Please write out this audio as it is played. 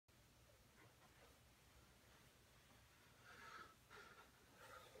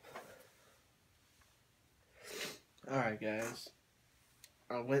guys.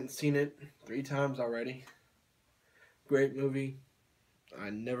 I went and seen it 3 times already. Great movie. I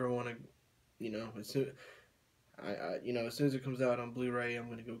never want to, as soon as soon as it comes out on Blu-ray, I'm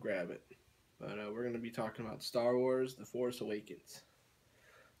gonna go grab it. But we're gonna be talking about Star Wars: The Force Awakens.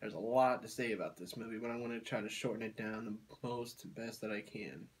 There's a lot to say about this movie, but I'm gonna try to shorten it down the best that I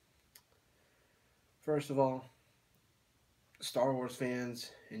can. First of all, Star Wars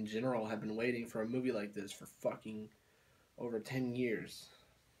fans in general have been waiting for a movie like this for fucking over 10 years.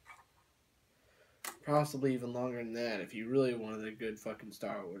 Possibly even longer than that if you really wanted a good fucking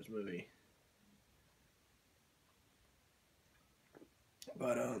Star Wars movie.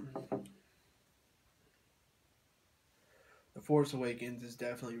 But, The Force Awakens is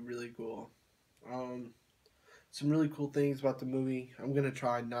definitely really cool. Some really cool things about the movie. I'm gonna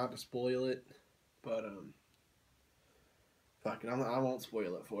try not to spoil it, but, fuck it, I won't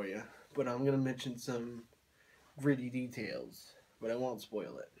spoil it for you. But I'm gonna mention some gritty details, but I won't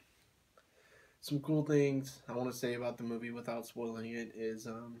spoil it. Some cool things I want to say about the movie without spoiling it is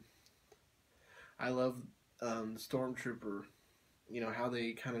I love the Stormtrooper. You know, how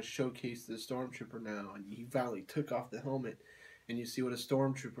they kind of showcase the Stormtrooper now, and he finally took off the helmet, and you see what a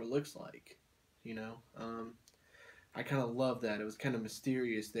Stormtrooper looks like. I kind of love that. It was kind of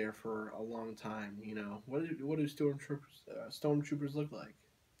mysterious there for a long time. What do Stormtroopers look like?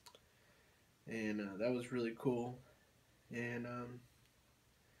 And that was really cool. And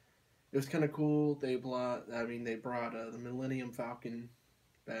it was kind of cool. They brought the Millennium Falcon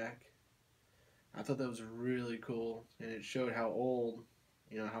back. I thought that was really cool, and it showed how old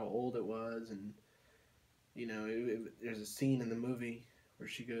it was, and there's a scene in the movie where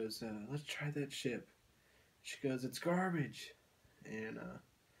she goes, "Let's try that ship." She goes, "It's garbage," and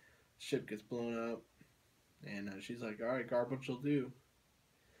ship gets blown up, and she's like, "All right, garbage will do."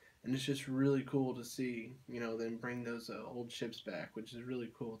 And it's just really cool to see, them bring those old ships back, which is really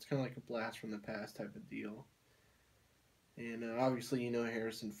cool. It's kind of like a blast from the past type of deal. And obviously,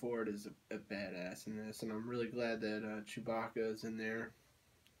 Harrison Ford is a badass in this, and I'm really glad that Chewbacca is in there.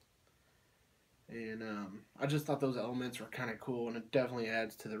 And I just thought those elements were kind of cool, and it definitely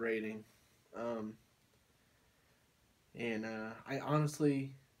adds to the rating. I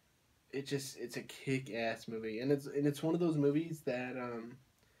honestly, it's a kick-ass movie, and it's one of those movies that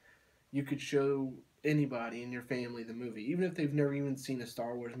you could show anybody in your family the movie, even if they've never even seen a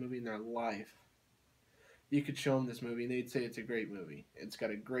Star Wars movie in their life. You could show them this movie, and they'd say it's a great movie. It's got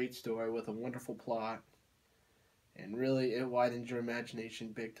a great story with a wonderful plot, and really, it widens your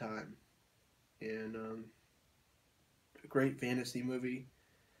imagination big time. And a great fantasy movie,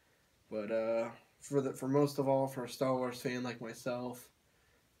 but for most of all, for a Star Wars fan like myself,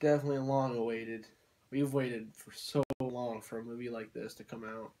 definitely long awaited. We've waited for so long for a movie like this to come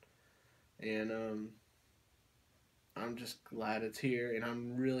out. And I'm just glad it's here, and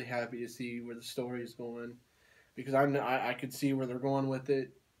I'm really happy to see where the story is going, because I could see where they're going with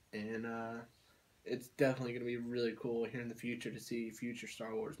it, and it's definitely going to be really cool here in the future to see future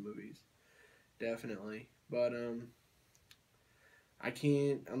Star Wars movies, definitely. But I'm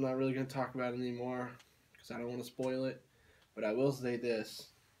not really going to talk about it anymore because I don't want to spoil it, but I will say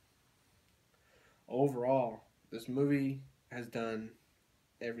this: overall, this movie has done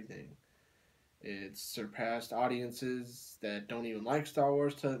everything. It's surpassed audiences that don't even like Star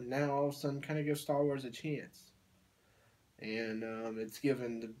Wars to now all of a sudden kind of give Star Wars a chance. And it's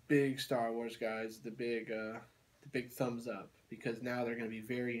given the big Star Wars guys the big thumbs up, because now they're going to be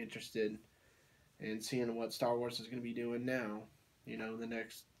very interested in seeing what Star Wars is going to be doing now, the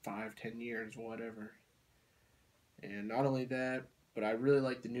next 5-10 years, whatever. And not only that, but I really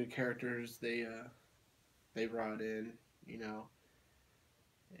like the new characters they brought in, and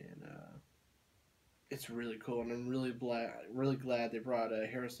it's really cool, and I'm really glad they brought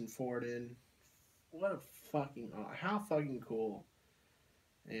Harrison Ford in. How fucking cool.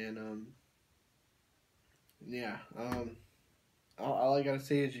 And yeah, all I gotta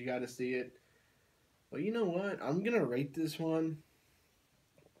say is you gotta see it. But you know what? I'm gonna rate this one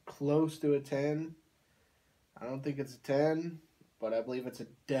close to a 10. I don't think it's a 10, but I believe it's a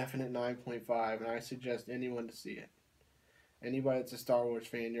definite 9.5, and I suggest anyone to see it. Anybody that's a Star Wars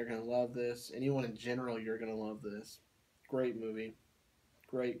fan, you're going to love this. Anyone in general, you're going to love this. Great movie.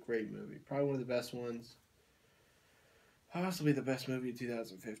 Great movie. Probably one of the best ones. Possibly the best movie of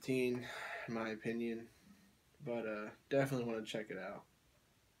 2015, in my opinion. But definitely want to check it out.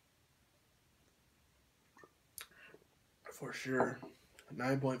 For sure.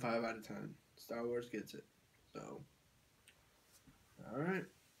 9.5 out of 10. Star Wars gets it. So, alright.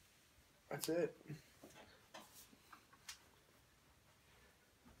 That's it.